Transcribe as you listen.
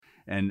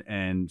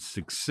And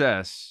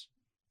success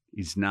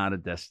is not a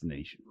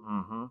destination,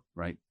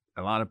 right?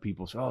 A lot of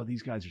people say, oh,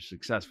 these guys are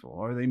successful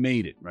or they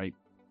made it, right?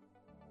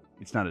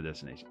 It's not a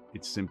destination.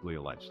 It's simply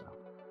a lifestyle.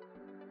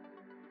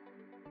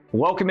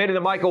 Welcome into the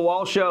Michael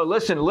Wall Show.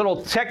 Listen,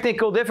 little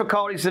technical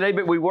difficulties today,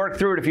 but we worked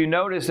through it. If you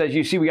notice, as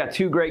you see, we got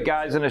two great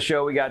guys in the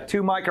show. We got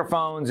two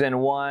microphones and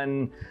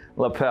one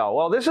lapel.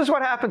 Well, this is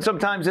what happens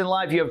sometimes in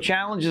life. You have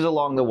challenges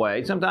along the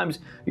way. Sometimes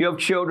you have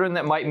children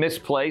that might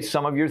misplace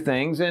some of your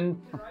things.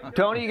 And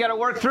Tony, you got to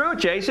work through it,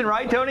 Jason,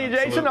 right? Tony and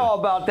Jason know all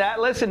about that.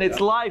 Listen, it's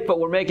life, but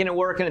we're making it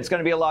work, and it's going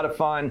to be a lot of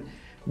fun.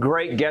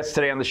 Great guests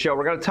today on the show.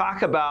 We're going to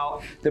talk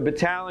about the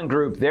Batallan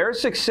Group, their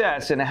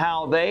success, and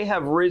how they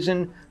have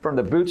risen from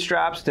the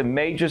bootstraps to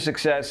major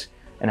success,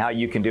 and how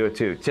you can do it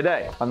too.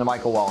 Today on the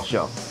Michael Wall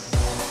Show.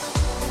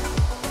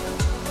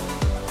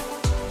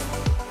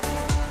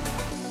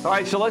 All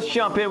right, so let's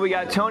jump in. We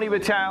got Tony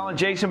Batallan,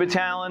 Jason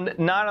Batallan,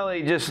 not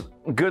only just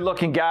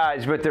good-looking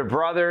guys, but they're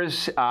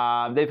brothers. They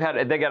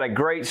got a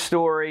great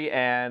story,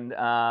 and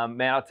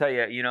man, I'll tell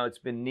you, it's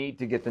been neat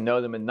to get to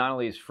know them, and not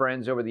only as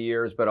friends over the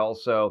years, but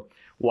also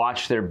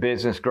watch their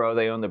business grow.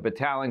 They own the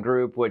Batallan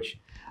Group, which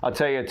I'll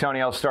tell you,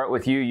 Tony, I'll start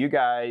with you. You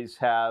guys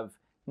have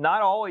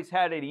not always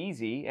had it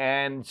easy,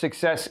 and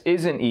success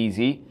isn't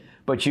easy,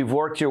 but you've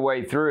worked your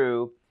way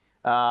through.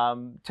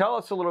 Tell the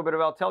audience a little bit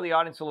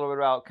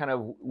about kind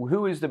of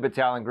who is the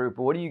Batallan Group,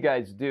 what do you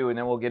guys do, and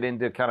then we'll get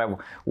into kind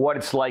of what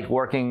it's like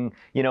working,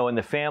 in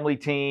the family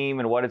team,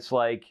 and what it's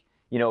like,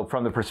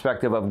 from the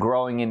perspective of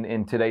growing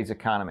in today's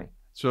economy.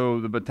 So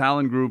the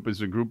Batallan Group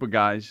is a group of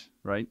guys,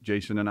 right?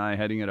 Jason and I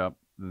heading it up,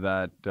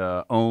 that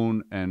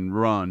own and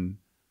run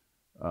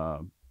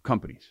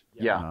companies,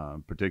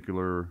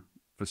 particular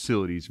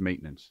facilities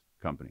maintenance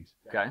companies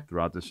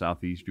throughout the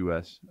Southeast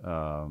U.S.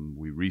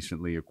 We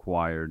recently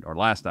acquired, our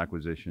last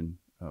acquisition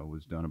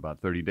was done about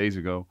 30 days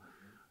ago,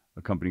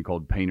 a company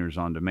called Painters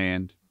on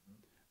Demand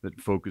that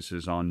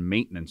focuses on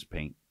maintenance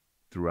paint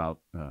throughout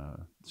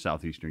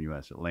Southeastern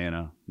U.S.,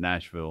 Atlanta,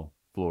 Nashville,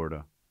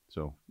 Florida.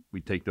 So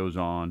we take those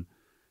on,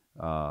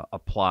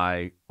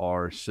 apply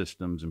our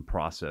systems and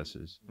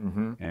processes,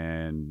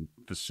 and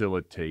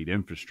facilitate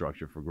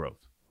infrastructure for growth.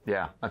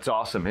 Yeah, that's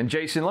awesome. And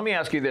Jason, let me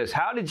ask you this.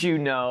 How did you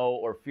know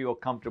or feel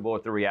comfortable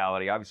with the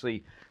reality?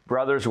 Obviously,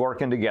 brothers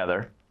working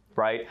together,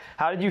 right?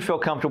 How did you feel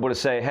comfortable to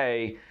say,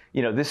 hey,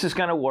 this is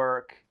going to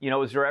work?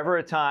 Was there ever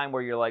a time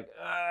where you're like,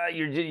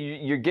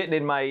 you're getting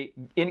in my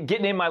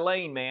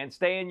lane, man.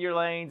 Stay in your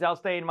lanes. I'll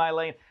stay in my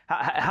lane.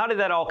 How did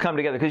that all come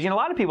together? Because, a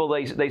lot of people,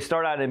 they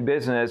start out in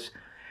business,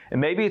 and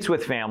maybe it's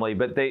with family,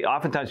 but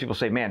oftentimes people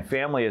say, man,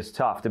 family is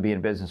tough to be in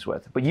business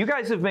with. But you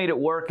guys have made it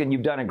work, and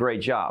you've done a great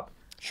job.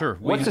 Sure.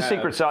 What's the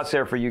secret sauce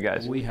there for you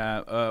guys? We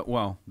have,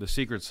 the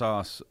secret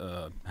sauce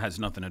has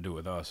nothing to do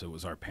with us. It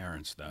was our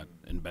parents that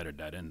embedded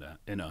that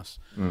in us.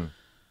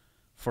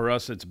 For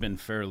us, it's been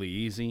fairly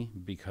easy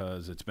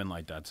because it's been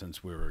like that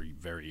since we were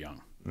very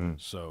young.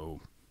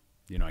 So,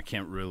 I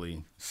can't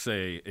really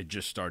say it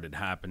just started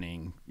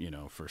happening,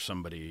 for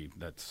somebody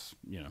that's,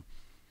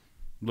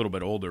 a little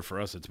bit older.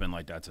 For us, it's been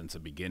like that since the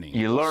beginning.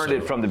 You learned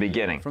it from the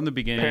begining. From the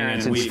beginning.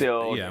 Parents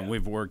instilled. Yeah, and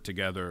we've worked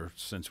together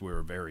since we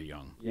were very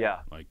young.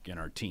 Yeah. Like in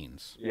our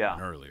teens. Yeah.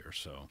 And earlier.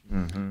 So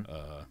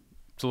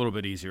it's a little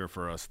bit easier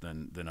for us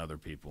than other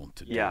people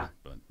to do. Yeah.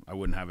 But I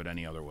wouldn't have it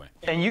any other way.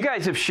 And you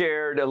guys have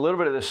shared a little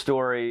bit of the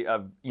story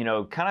of,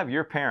 kind of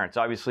your parents.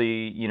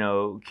 Obviously,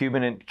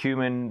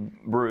 Cuban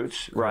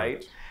roots, right?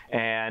 Correct.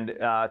 And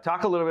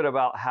talk a little bit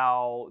about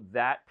how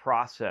that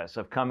process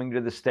of coming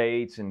to the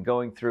States and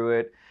going through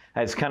it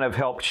has kind of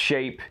helped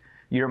shape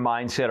your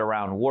mindset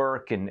around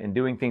work and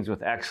doing things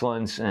with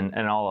excellence and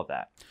all of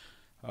that.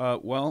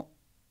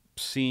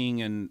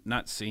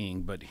 Not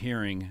seeing, but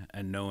hearing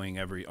and knowing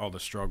all the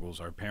struggles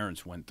our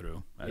parents went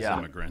through as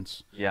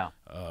immigrants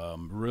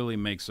really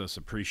makes us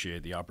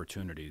appreciate the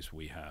opportunities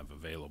we have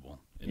available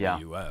in the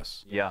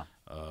U.S.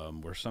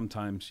 Where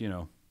sometimes,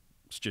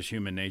 it's just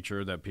human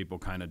nature that people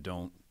kind of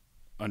don't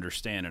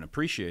understand and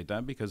appreciate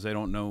that because they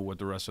don't know what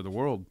the rest of the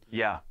world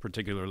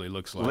particularly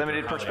looks like.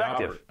 Limited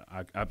perspective.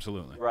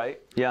 Absolutely. Right?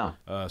 Yeah.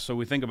 So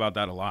we think about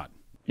that a lot.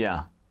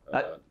 Yeah.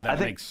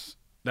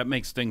 That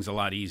makes things a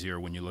lot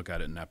easier when you look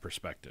at it in that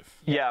perspective.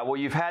 Yeah, well,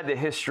 you've had the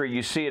history.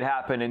 You see it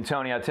happen. And,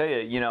 Tony, I'll tell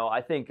you, I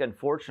think,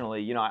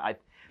 unfortunately,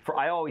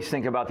 I always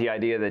think about the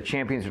idea that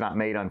champions are not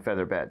made on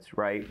feather beds,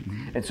 right?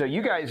 And so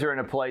you guys are in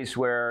a place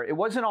where it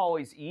wasn't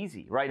always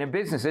easy, right? And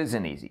business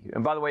isn't easy.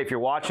 And by the way, if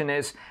you're watching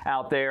this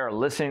out there or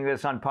listening to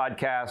this on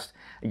podcast,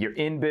 you're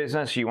in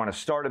business, you want to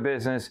start a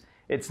business,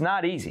 it's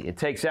not easy. It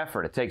takes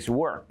effort. It takes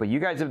work. But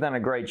you guys have done a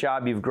great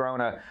job. You've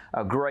grown a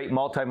great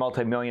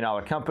multi-million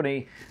dollar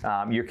company.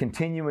 You're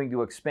continuing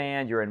to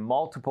expand. You're in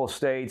multiple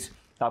states.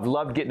 I've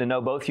loved getting to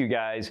know both you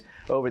guys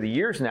over the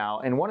years now.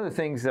 And one of the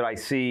things that I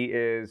see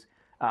is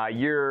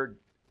your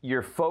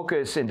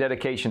focus and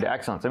dedication to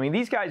excellence. I mean,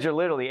 these guys are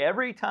literally,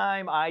 every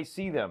time I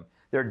see them,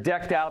 They're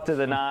decked out to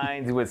the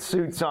nines with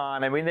suits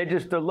on. I mean,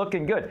 they're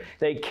looking good.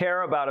 They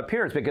care about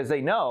appearance because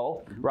they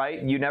know,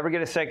 right? You never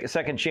get a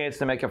second chance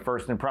to make a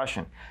first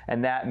impression,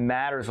 and that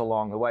matters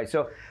along the way.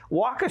 So,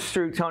 walk us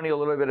through, Tony, a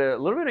little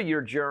bit of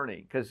your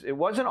journey, because it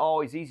wasn't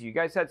always easy. You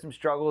guys had some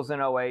struggles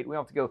in '08. We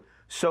don't have to go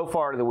so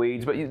far to the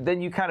weeds, but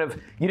then you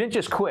didn't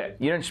just quit.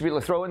 You didn't just be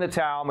like, throw in the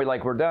towel and be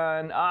like, we're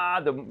done.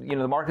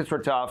 The markets were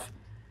tough.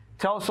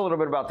 Tell us a little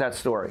bit about that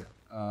story.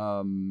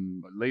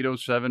 Late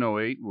 07,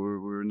 08,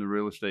 we're in the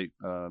real estate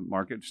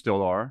market,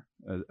 still are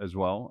as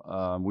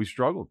well. We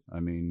struggled.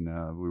 I mean,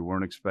 we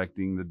weren't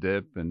expecting the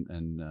dip,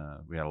 and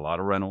we had a lot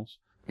of rentals.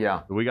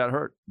 Yeah. So we got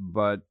hurt,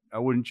 but I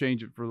wouldn't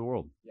change it for the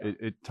world. Yeah.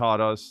 It taught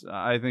us.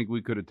 I think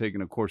we could have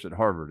taken a course at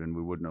Harvard, and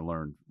we wouldn't have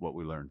learned what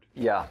we learned.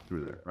 Yeah.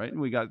 Through there, right?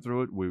 And we got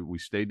through it. We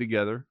stayed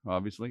together,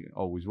 obviously,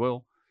 always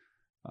will.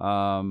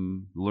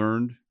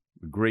 Learned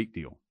a great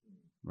deal,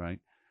 right?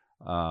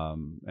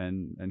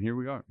 And here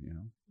we are.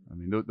 I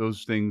mean,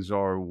 those things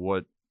are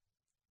what.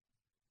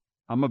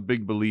 I'm a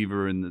big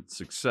believer in that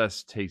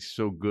success tastes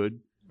so good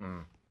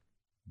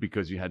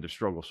because you had to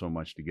struggle so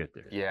much to get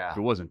there. Yeah. If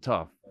it wasn't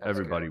tough, That's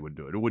everybody good. would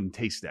do it. It wouldn't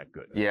taste that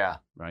good. Yeah.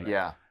 Right.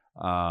 Yeah.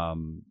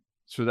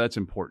 So that's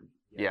important.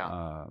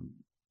 Yeah.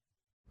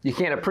 You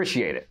can't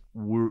appreciate it.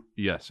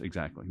 Yes,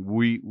 exactly.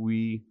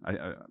 We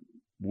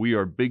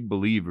are big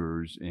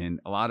believers in,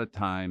 a lot of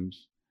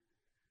times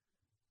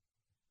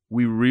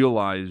we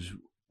realize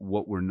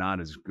what we're not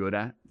as good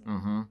at.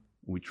 Mm-hmm.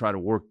 We try to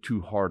work too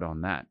hard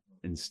on that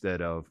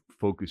instead of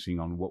focusing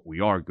on what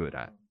we are good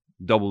at,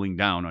 doubling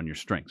down on your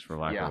strengths, for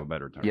lack of a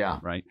better term. Yeah.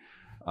 Right.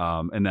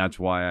 And that's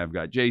why I've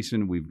got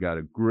Jason. We've got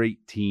a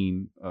great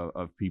team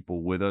of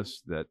people with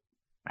us that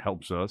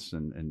helps us,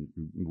 and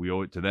we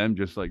owe it to them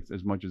just like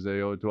as much as they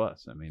owe it to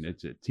us. I mean,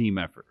 it's a team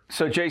effort.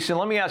 So, Jason,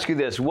 let me ask you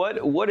this.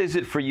 What is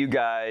it for you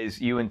guys,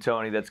 you and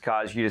Tony, that's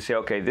caused you to say,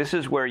 okay, this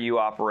is where you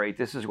operate,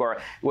 this is where,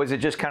 was it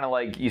just kind of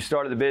like you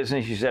started the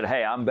business, you said,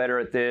 hey, I'm better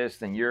at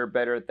this, and you're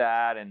better at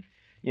that, and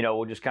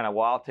we'll just kind of,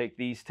 I'll take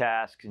these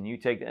tasks, and you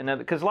take, and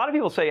because a lot of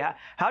people say,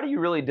 how do you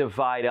really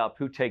divide up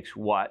who takes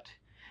what,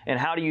 and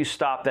how do you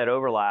stop that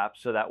overlap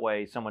so that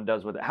way someone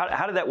does with it?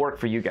 How did that work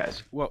for you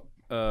guys? Well,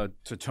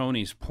 to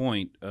Tony's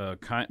point,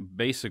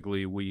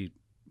 basically we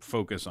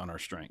focus on our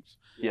strengths.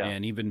 Yeah.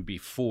 And even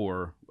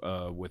before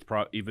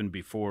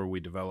we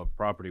developed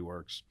Property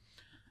Works,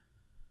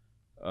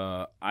 on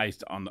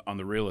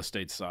the real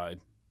estate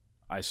side,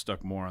 I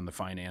stuck more on the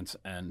finance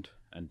end,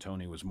 and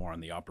Tony was more on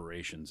the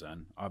operations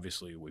end.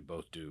 Obviously, we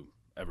both do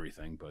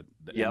everything, but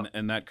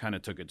and that kind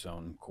of took its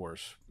own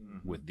course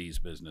with these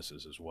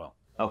businesses as well.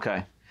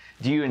 Okay.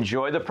 Do you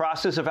enjoy the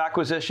process of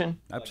acquisition?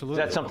 Absolutely.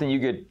 Is that something you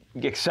get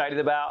excited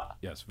about?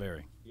 Yes,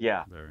 very.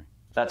 Yeah. Very.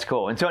 That's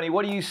cool. And Tony,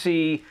 what do you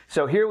see?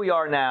 So here we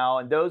are now,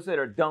 and those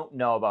that don't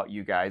know about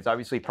you guys,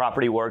 obviously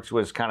Property Works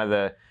was kind of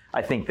the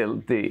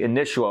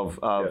initial of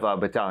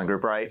Batallan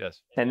Group, right?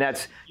 Yes. And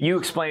you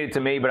explained it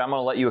to me, but I'm going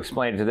to let you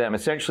explain it to them.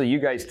 Essentially, you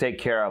guys take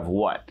care of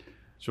what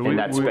in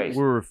that space?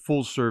 We're a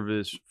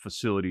full-service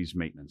facilities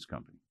maintenance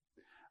company.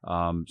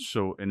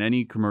 So in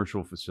any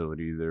commercial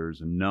facility,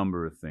 there's a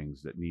number of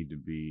things that need to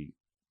be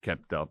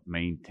kept up,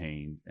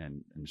 maintained,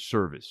 and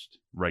serviced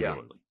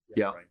regularly.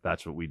 Yeah. Right?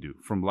 That's what we do,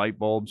 from light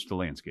bulbs to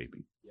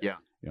landscaping. Yeah.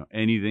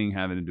 Anything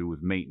having to do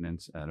with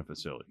maintenance at a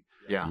facility.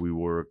 Yeah. We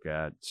work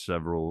at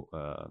several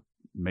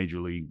Major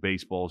League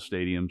Baseball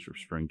stadiums for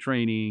spring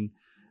training,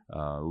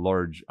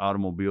 large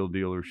automobile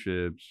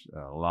dealerships,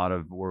 a lot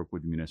of work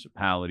with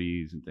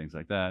municipalities and things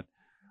like that.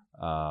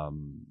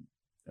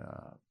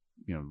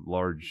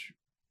 Large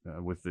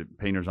with the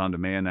Painters on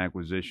Demand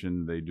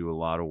acquisition, they do a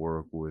lot of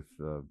work with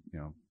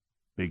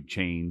big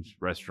chains,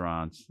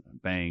 restaurants,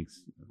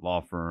 banks,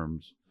 law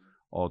firms,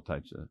 all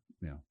types of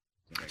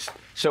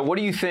So what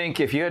do you think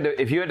if you had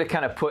to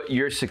kind of put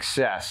your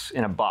success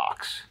in a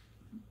box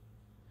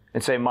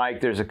and say,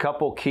 Mike, there's a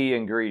couple key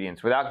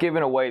ingredients without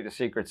giving away the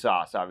secret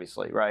sauce,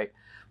 obviously, right?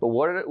 But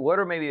what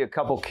are maybe a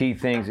couple key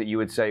things that you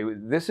would say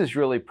this has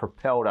really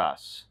propelled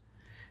us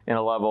in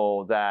a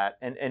level that,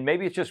 and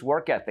maybe it's just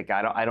work ethic,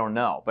 I don't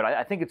know, but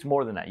I think it's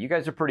more than that. You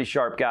guys are pretty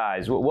sharp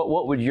guys.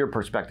 What would your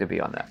perspective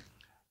be on that?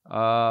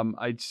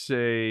 I'd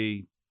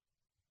say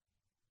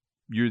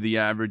you're the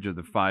average of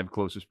the 5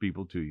 closest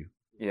people to you.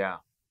 Yeah.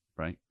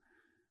 Right?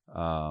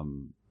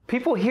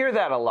 People hear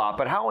that a lot,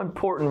 but how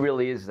important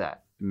really is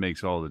that? It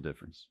makes all the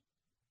difference.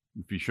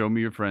 If you show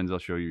me your friends, I'll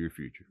show you your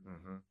future.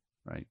 Mm-hmm.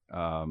 Right?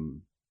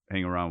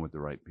 Hang around with the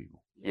right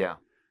people. Yeah.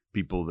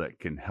 People that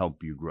can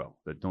help you grow,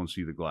 that don't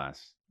see the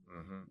glass.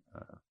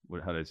 Mm-hmm.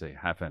 How do I say?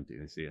 Half empty.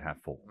 They see it half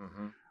full.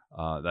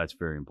 Mm-hmm. That's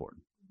very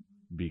important,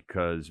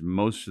 because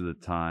most of the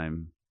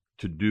time,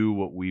 to do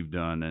what we've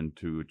done and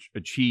to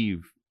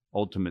achieve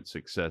ultimate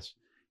success,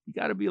 you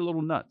got to be a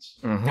little nuts.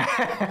 Mm-hmm.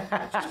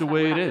 It's just the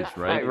way it is,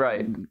 right?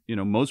 Right.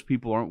 Most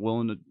people aren't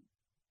willing to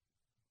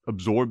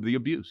absorb the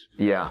abuse.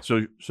 Yeah.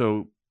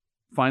 So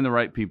find the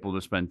right people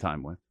to spend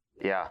time with.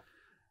 Yeah.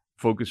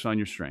 Focus on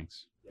your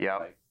strengths. Yeah.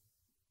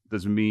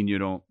 Doesn't mean you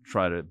don't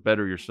try to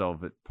better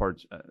yourself at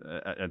parts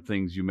at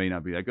things you may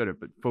not be that good at,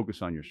 but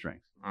focus on your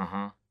strengths.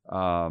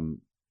 Mm-hmm.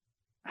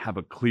 have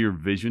a clear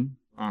vision,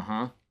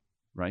 Uh-huh.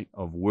 right,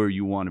 of where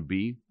you want to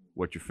be,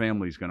 what your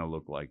family's going to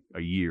look like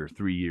a year,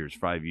 3 years,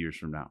 5 years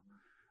from now.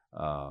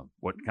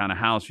 What kind of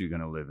house you're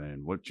going to live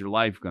in, what's your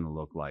life going to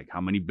look like,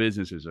 how many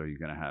businesses are you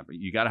going to have?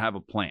 You got to have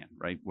a plan,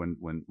 right?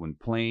 When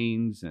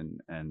planes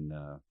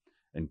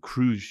and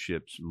cruise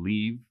ships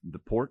leave the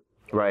port,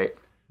 Right.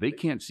 they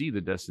can't see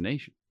the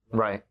destination,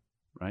 Right.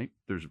 right?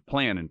 There's a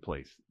plan in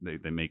place. They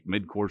make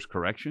mid-course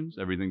corrections.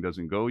 Everything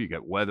doesn't go. You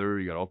got weather.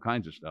 You got all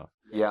kinds of stuff.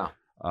 Yeah.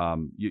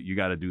 You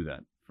got to do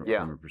that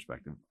from a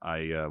perspective.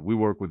 We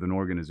work with an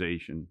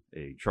organization,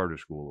 a charter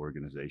school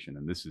organization,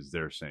 and this is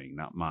their saying,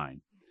 not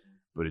mine,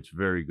 but it's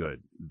very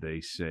good.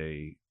 They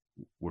say,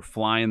 we're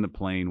flying the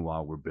plane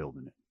while we're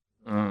building it,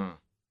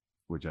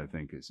 which I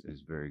think is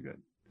very good.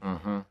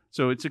 Mm-hmm.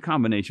 So it's a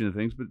combination of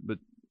things, but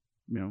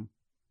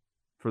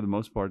for the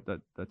most part,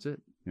 that's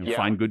it.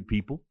 Find good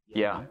people.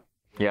 Yeah.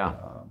 Yeah.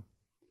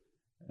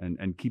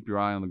 And keep your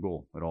eye on the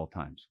goal at all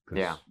times.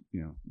 Because,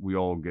 we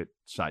all get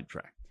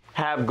sidetracked.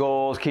 Have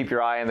goals, keep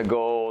your eye on the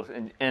goals.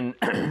 And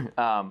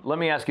let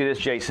me ask you this,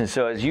 Jason.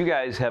 So as you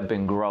guys have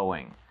been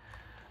growing,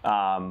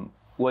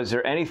 was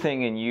there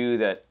anything in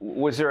you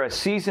was there a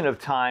season of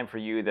time for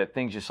you that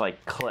things just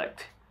like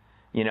clicked,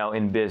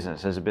 in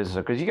business, as a business?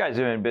 Because you guys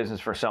have been in business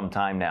for some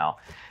time now.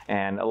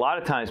 And a lot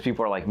of times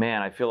people are like,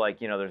 man, I feel like,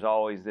 there's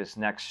always this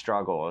next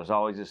struggle. There's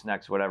always this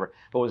next whatever.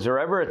 But was there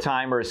ever a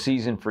time or a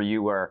season for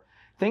you where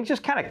things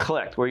just kind of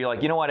clicked, where you're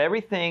like, you know what,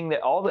 everything,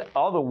 that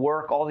all the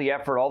work, all the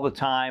effort, all the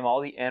time,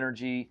 all the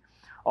energy,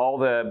 all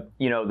the,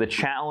 the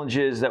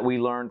challenges that we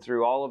learned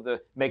through, all of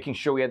the making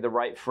sure we had the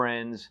right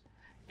friends,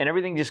 and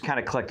everything just kind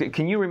of clicked?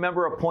 Can you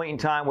remember a point in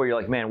time where you're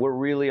like, man, we're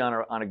really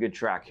on a good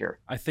track here?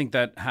 I think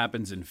that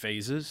happens in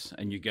phases,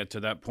 and you get to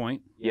that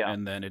point. Yeah.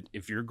 And then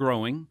if you're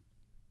growing,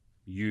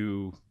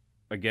 you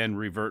again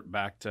revert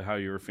back to how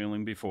you were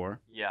feeling before.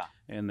 Yeah.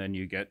 And then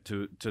you get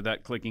to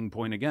that clicking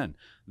point again.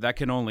 That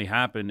can only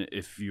happen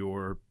if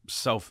you're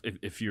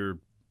if you're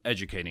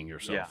educating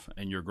yourself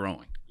and you're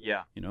growing.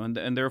 Yeah.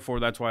 And therefore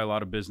that's why a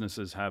lot of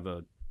businesses have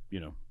a,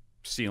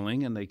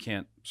 ceiling, and they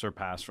can't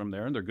surpass from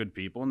there, and they're good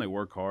people and they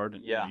work hard.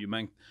 And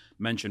you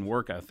mentioned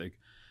work ethic.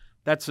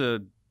 That's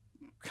a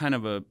kind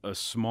of a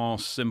small,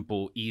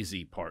 simple,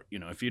 easy part.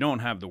 If you don't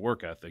have the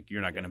work ethic,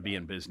 you're not going to be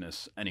in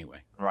business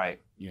anyway.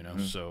 Right.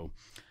 So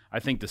I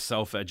think the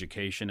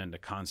self-education and the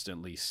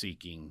constantly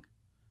seeking,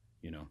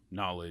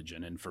 knowledge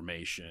and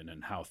information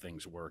and how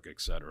things work,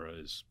 et cetera,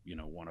 is,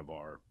 one of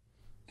our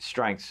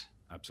strengths.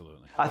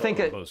 Absolutely. I think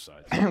that both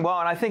sides. Well,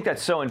 and I think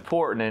that's so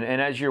important. And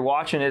as you're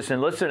watching this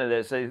and listening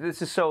to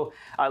this is so,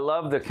 I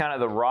love the kind of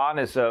the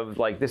rawness of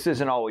like, this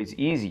isn't always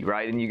easy,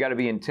 right? And you got to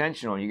be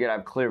intentional. You got to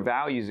have clear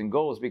values and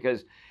goals,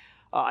 because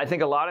I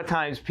think a lot of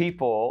times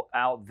people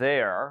out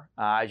there,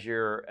 as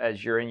you're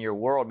in your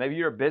world, maybe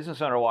you're a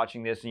business owner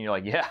watching this and you're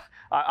like, yeah,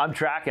 I'm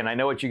tracking. I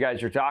know what you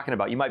guys are talking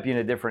about. You might be in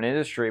a different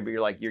industry,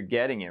 but you're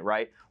getting it,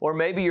 right? Or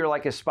maybe you're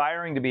like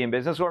aspiring to be in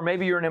business, or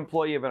maybe you're an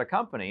employee of a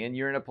company and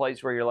you're in a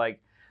place where you're like,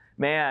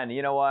 man,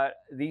 you know what?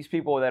 These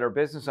people that are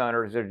business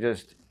owners are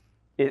just,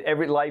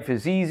 every life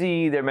is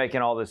easy. They're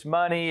making all this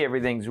money.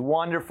 Everything's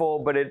wonderful,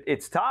 but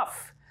it's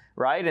tough,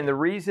 right? And the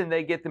reason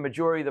they get the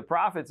majority of the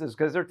profits is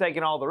because they're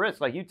taking all the risks.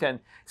 Like you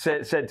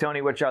said,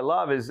 Tony, which I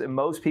love, is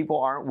most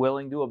people aren't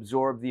willing to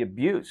absorb the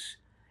abuse.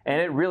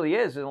 And it really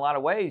is, in a lot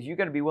of ways, you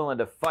got to be willing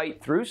to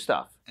fight through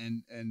stuff.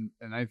 And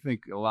I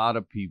think a lot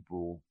of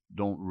people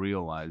don't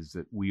realize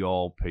that we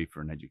all pay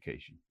for an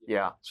education.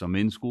 Yeah. Some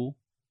in school,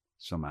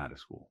 some out of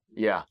school.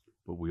 Yeah.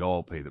 But we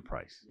all pay the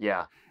price.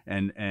 Yeah.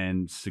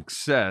 And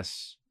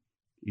success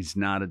is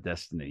not a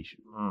destination,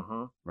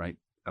 right?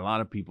 A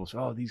lot of people say,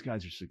 oh, these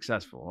guys are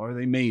successful, or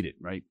they made it,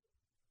 right?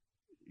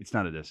 It's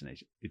not a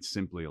destination. It's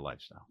simply a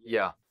lifestyle.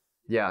 Yeah.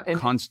 Yeah. And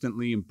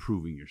constantly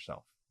improving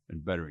yourself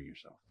and bettering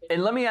yourself.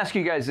 And let me ask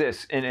you guys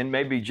this, and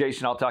maybe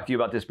Jason, I'll talk to you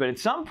about this, but at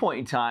some point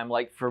in time,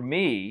 like for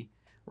me,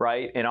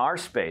 right, in our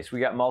space,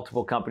 we got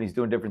multiple companies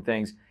doing different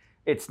things.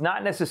 It's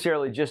not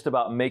necessarily just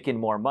about making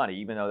more money,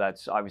 even though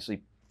that's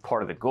obviously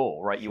part of the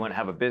goal, right? You want to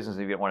have a business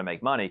if you don't want to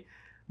make money,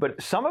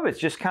 but some of it's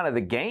just kind of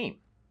the game.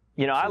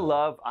 I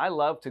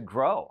love to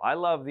grow. I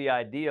love the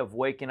idea of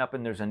waking up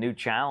and there's a new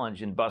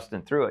challenge and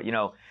busting through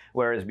it,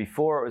 whereas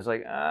before it was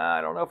like,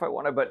 I don't know if I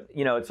want to, but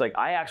it's like,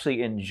 I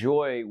actually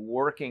enjoy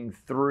working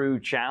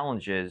through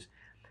challenges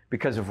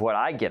because of what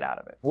I get out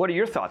of it. What are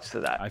your thoughts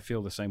to that? I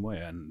feel the same way.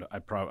 And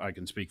I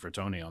can speak for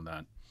Tony on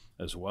that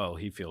as well.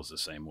 He feels the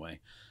same way.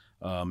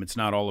 It's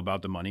not all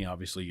about the money.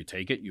 Obviously, you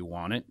take it, you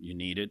want it, you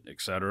need it,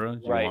 etc.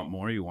 You want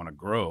more, you want to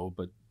grow,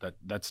 but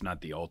that's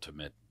not the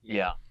ultimate.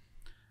 Yeah.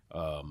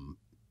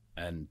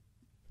 And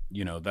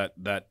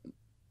that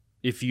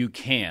if you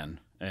can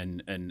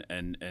and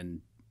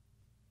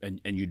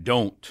you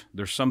don't,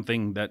 there's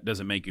something that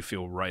doesn't make you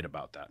feel right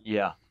about that.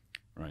 Yeah.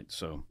 Right.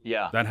 So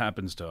yeah, that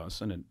happens to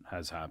us, and it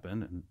has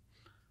happened, and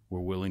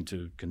we're willing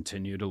to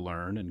continue to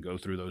learn and go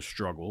through those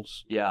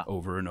struggles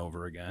over and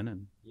over again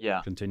and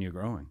continue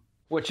growing.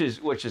 Which is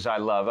I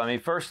love. I mean,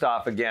 first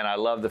off, again, I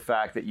love the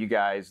fact that you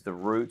guys, the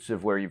roots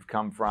of where you've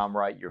come from,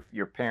 right?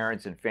 Your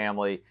parents and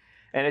family,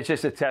 And it's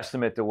just a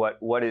testament to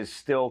what is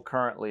still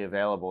currently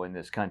available in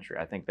this country.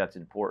 I think that's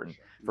important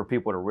for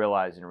people to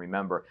realize and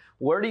remember.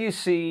 Where do you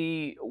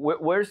see,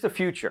 where's the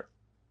future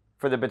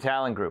for the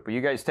Batallan Group? Are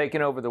you guys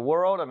taking over the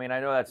world? I mean, I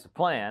know that's the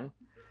plan.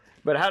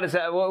 But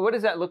what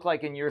does that look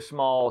like in your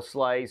small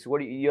slice?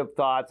 What do you have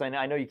thoughts?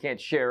 I know you can't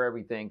share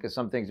everything because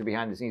some things are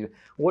behind the scenes.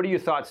 What are your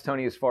thoughts,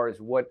 Tony, as far as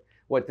what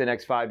the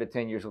next 5 to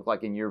 10 years look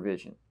like in your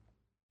vision?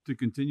 To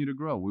continue to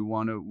grow. We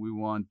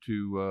want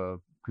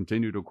to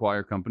continue to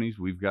acquire companies.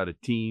 We've got a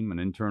team, an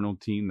internal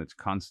team that's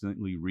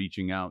constantly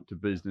reaching out to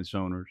business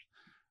owners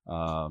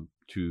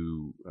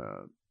to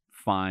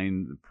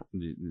find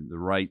the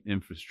right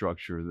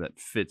infrastructure that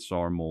fits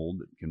our mold,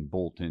 that can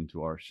bolt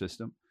into our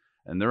system.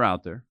 And they're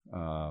out there.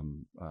 A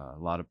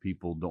lot of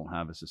people don't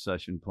have a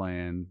succession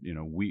plan. You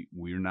know,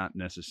 we're not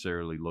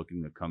necessarily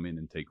looking to come in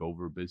and take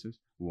over a business.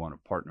 We want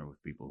to partner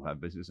with people who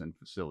have business and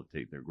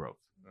facilitate their growth,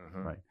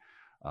 right?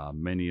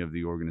 Many of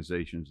the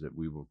organizations that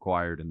we've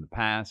acquired in the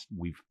past,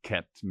 we've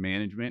kept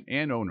management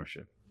and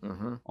ownership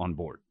on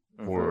board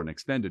for an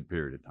extended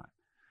period of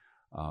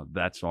time.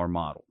 That's our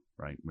model,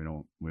 right? We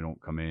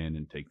don't come in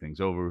and take things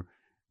over.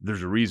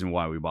 There's a reason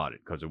why we bought it,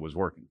 because it was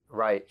working.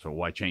 Right. So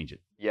why change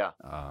it? Yeah.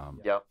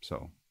 Yep.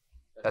 So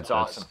that's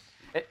awesome.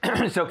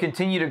 So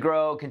continue to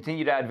grow,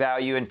 continue to add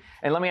value. And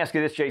let me ask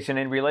you this, Jason,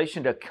 in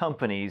relation to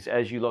companies,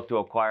 as you look to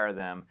acquire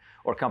them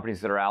or companies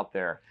that are out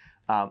there,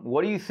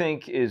 what do you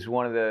think is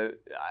one of the,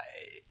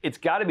 it's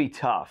got to be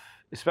tough,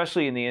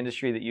 especially in the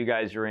industry that you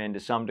guys are in to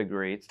some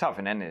degree. It's tough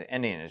in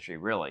any industry,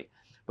 really.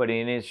 But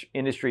in this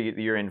industry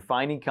that you're in,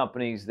 finding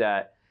companies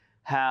that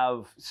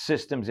have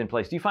systems in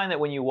place. Do you find that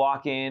when you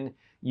walk in,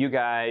 you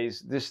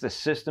guys, the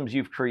systems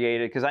you've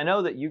created, because I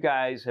know that you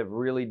guys have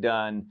really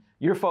done,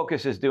 your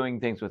focus is doing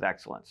things with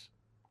excellence.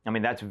 I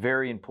mean, that's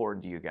very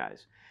important to you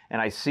guys.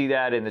 And I see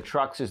that in the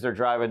trucks as they're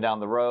driving down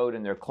the road,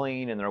 and they're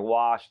clean and they're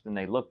washed and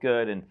they look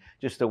good, and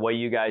just the way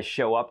you guys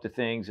show up to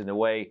things and the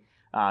way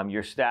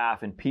your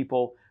staff and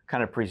people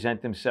kind of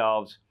present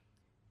themselves.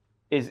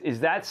 Is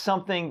that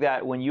something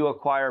that when you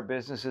acquire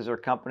businesses or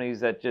companies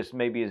that just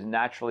maybe is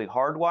naturally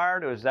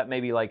hardwired, or is that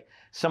maybe like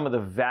some of the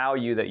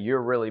value that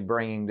you're really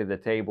bringing to the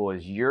table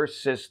is your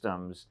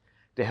systems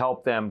to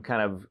help them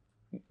kind of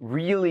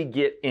really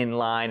get in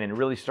line and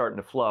really starting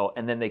to flow,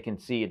 and then they can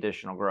see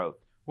additional growth?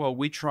 Well,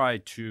 we try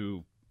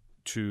to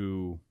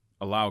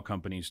allow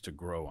companies to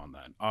grow on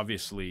that.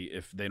 Obviously,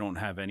 if they don't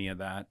have any of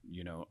that,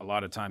 you know, a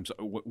lot of times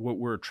what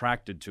we're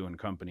attracted to in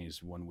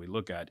companies when we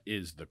look at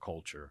is the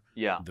culture,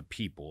 the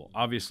people.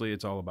 Obviously,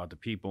 it's all about the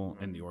people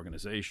in the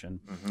organization.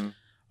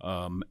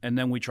 And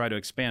then we try to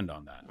expand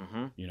on that.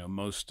 You know,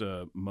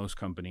 most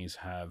companies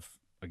have,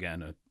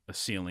 again, a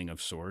ceiling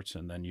of sorts,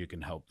 and then you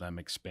can help them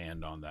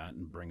expand on that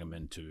and bring them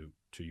into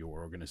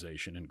your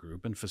organization and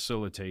group and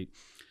facilitate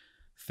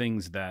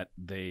things that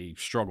they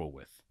struggle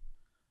with.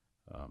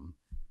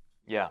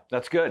 Yeah,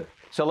 that's good.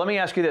 So let me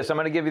ask you this. I'm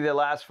going to give you the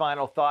last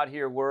final thought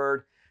here,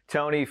 word.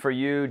 Tony, for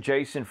you,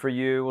 Jason, for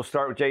you. We'll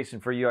start with Jason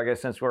for you, I guess,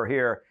 since we're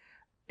here.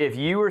 If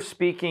you were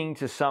speaking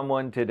to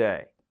someone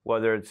today,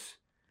 whether it's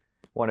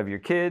one of your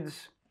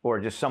kids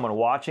or just someone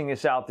watching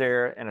this out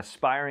there, an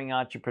aspiring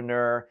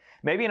entrepreneur,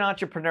 maybe an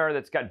entrepreneur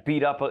that's been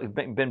beat up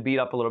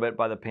a little bit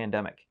by the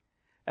pandemic,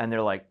 and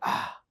they're like,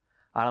 I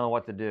don't know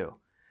what to do.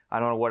 I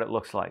don't know what it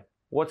looks like.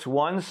 What's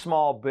one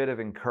small bit of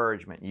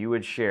encouragement you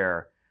would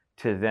share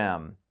to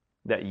them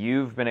that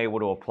you've been able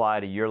to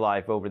apply to your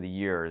life over the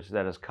years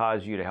that has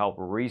caused you to help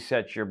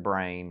reset your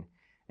brain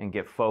and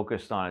get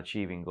focused on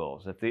achieving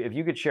goals? If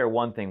you could share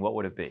one thing, what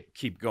would it be?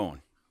 Keep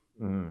going.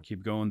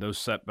 Keep going. Those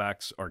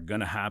setbacks are going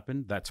to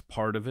happen. That's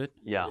part of it.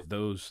 Yeah.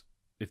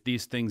 If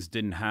these things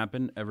didn't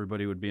happen,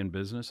 everybody would be in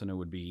business and it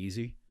would be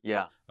easy.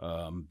 Yeah.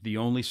 The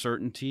only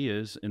certainty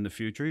is in the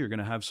future, you're going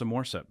to have some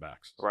more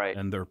setbacks. Right.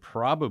 And they're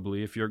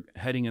probably, if you're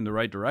heading in the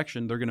right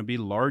direction, they're going to be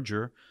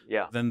larger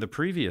than the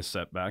previous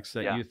setbacks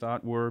that you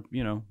thought were,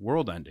 you know,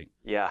 world ending.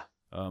 Yeah.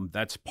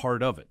 That's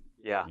part of it.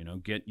 Yeah. You know,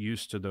 get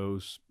used to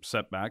those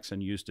setbacks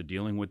and used to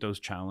dealing with those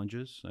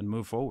challenges and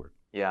move forward.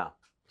 Yeah.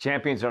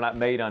 Champions are not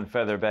made on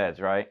feather beds,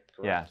 right?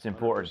 Correct. Yeah, it's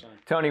important. 100%.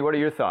 Tony, what are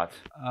your thoughts?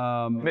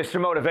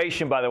 Mr.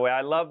 Motivation, by the way.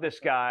 I love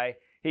this guy.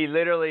 He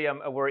literally,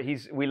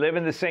 we live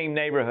in the same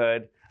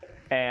neighborhood,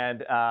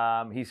 and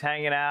he's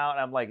hanging out.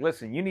 I'm like,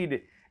 listen, you need to,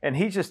 and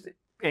he's just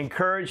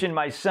encouraging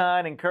my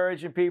son,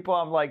 encouraging people.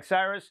 I'm like,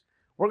 Cyrus,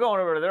 we're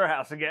going over to their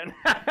house again.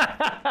 So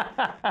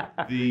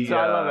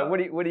I love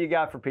it. What do you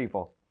got for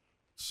people?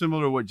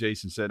 Similar to what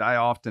Jason said, I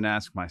often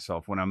ask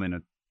myself when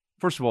I'm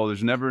first of all,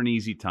 there's never an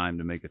easy time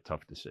to make a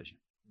tough decision.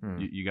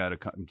 You got to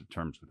come to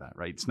terms with that,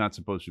 right? It's not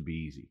supposed to be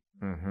easy.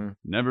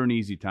 Never an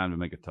easy time to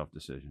make a tough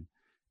decision.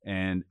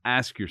 And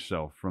ask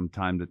yourself from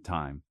time to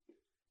time,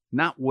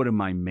 not what am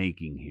I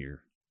making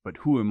here, but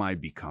who am I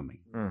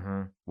becoming?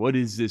 What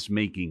is this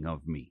making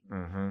of me?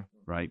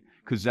 Right?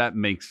 Because that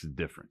makes a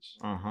difference.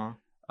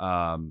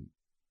 I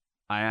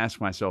ask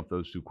myself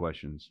those two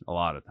questions a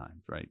lot of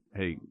times, right?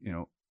 Hey, you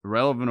know,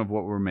 irrelevant of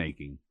what we're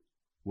making,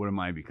 what am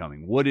I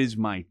becoming? What is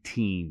my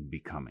team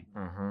becoming?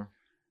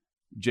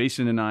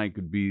 Jason and I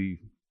could be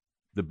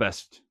the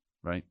best,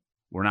 right?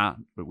 We're not,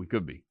 but we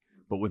could be.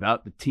 But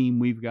without the team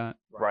we've got,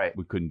 Right.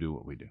 we couldn't do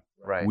what we do.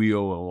 Right. We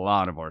owe a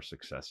lot of our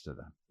success to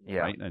them.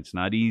 Yeah. Right? And it's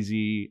not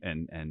easy,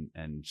 and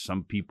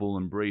some people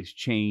embrace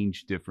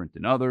change different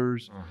than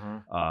others.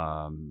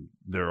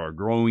 There are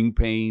growing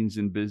pains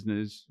in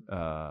business,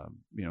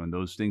 and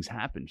those things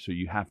happen. So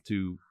you have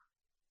to,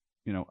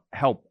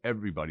 help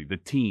everybody, the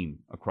team,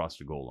 across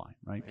the goal line,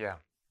 right? Yeah.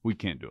 We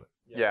can't do it.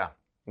 Yeah.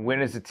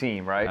 Win as a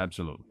team, right?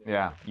 Absolutely.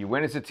 Yeah. You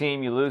win as a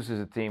team, you lose as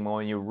a team. Well,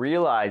 when you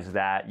realize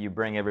that, you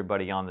bring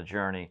everybody on the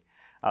journey.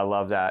 I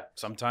love that.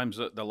 Sometimes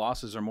the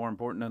losses are more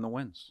important than the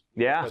wins.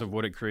 Yeah. Because of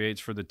what it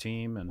creates for the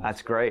team. And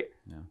that's great.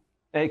 Yeah.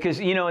 Because,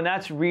 and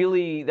that's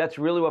really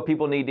what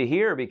people need to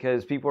hear,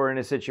 because people are in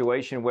a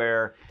situation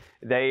where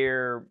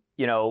they're,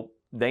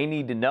 they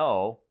need to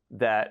know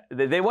that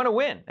they want to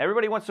win.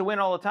 Everybody wants to win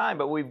all the time,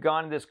 but we've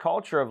gone to this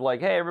culture of like,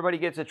 hey, everybody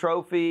gets a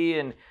trophy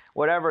and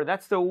whatever.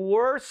 That's the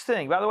worst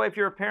thing. By the way, if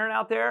you're a parent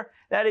out there,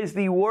 that is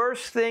the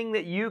worst thing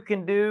that you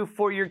can do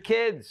for your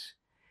kids.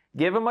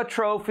 Give them a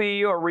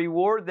trophy or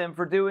reward them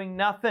for doing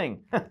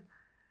nothing.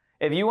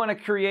 If you want to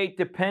create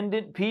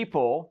dependent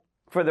people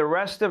for the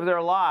rest of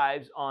their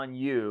lives on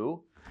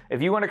you,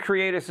 if you want to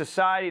create a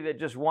society that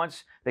just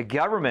wants the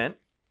government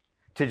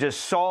to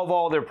just solve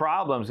all their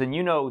problems, and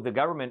the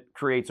government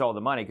creates all the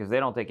money because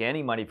they don't take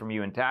any money from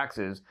you in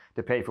taxes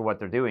to pay for what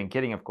they're doing.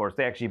 Kidding, of course.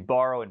 They actually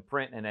borrow and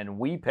print, and then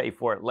we pay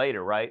for it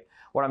later, right?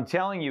 What I'm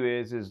telling you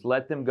is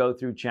let them go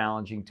through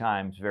challenging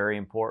times. Very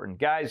important.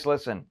 Guys,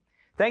 listen.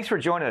 Thanks for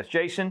joining us,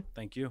 Jason.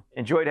 Thank you.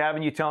 Enjoyed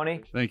having you,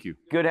 Tony. Thank you.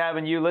 Good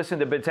having you. Listen,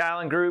 the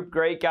Batallan Group,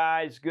 great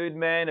guys, good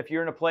men. If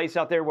you're in a place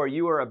out there where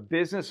you are a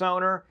business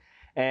owner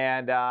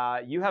and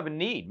you have a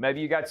need, maybe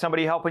you got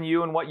somebody helping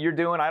you in what you're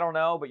doing, I don't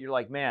know, but you're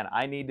like, man,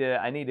 I need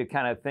to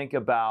kind of think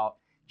about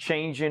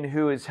changing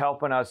who is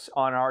helping us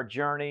on our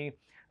journey,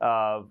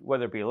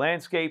 whether it be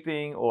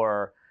landscaping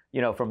or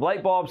from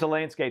light bulbs to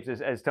landscapes,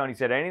 as Tony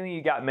said, anything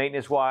you got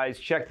maintenance-wise,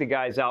 check the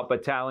guys out,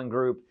 Batallan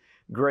Group.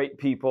 Great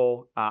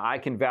people. I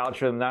can vouch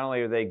for them. Not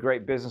only are they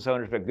great business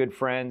owners, but good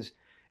friends,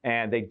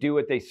 and they do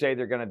what they say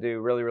they're going to do.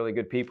 Really, really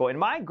good people. And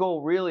my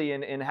goal really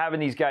in having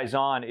these guys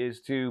on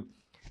is to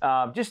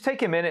just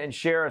take a minute and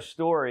share a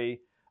story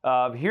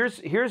of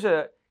here's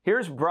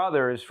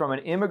brothers from an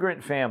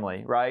immigrant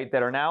family, right,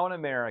 that are now in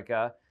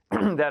America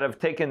that have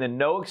taken the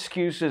no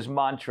excuses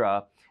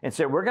mantra and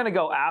said, we're going to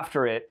go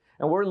after it,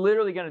 and we're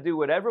literally going to do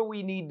whatever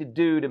we need to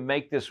do to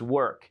make this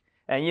work.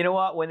 And you know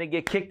what? When they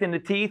get kicked in the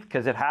teeth,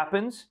 because it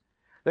happens,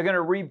 they're going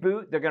to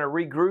reboot, they're going to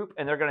regroup,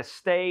 and they're going to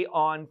stay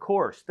on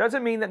course.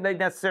 Doesn't mean that they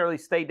necessarily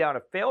stay down a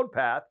failed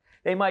path.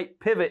 They might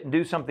pivot and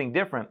do something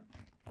different.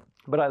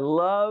 But I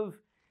love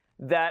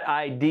that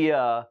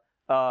idea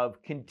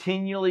of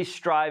continually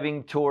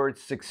striving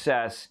towards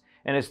success.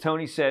 And as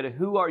Tony said,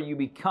 who are you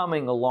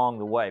becoming along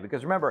the way?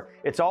 Because remember,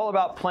 it's all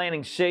about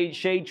planting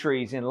shade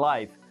trees in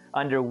life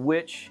under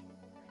which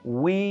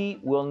we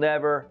will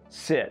never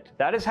sit.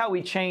 That is how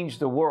we change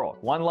the world,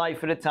 one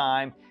life at a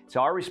time. It's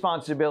our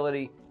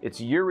responsibility.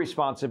 It's your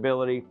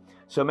responsibility.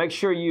 So make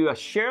sure you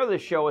share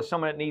this show with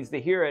someone that needs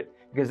to hear it,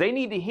 because they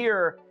need to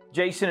hear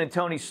Jason and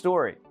Tony's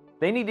story.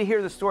 They need to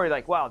hear the story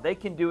like, wow, they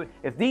can do it.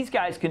 If these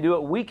guys can do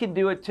it, we can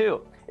do it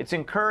too. It's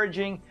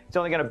encouraging. It's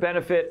only going to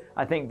benefit,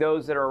 I think,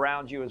 those that are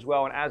around you as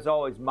well. And as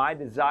always, my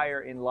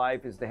desire in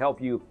life is to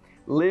help you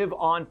live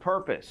on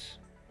purpose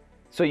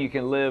so you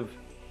can live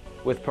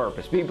with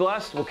purpose. Be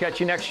blessed. We'll catch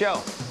you next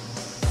show.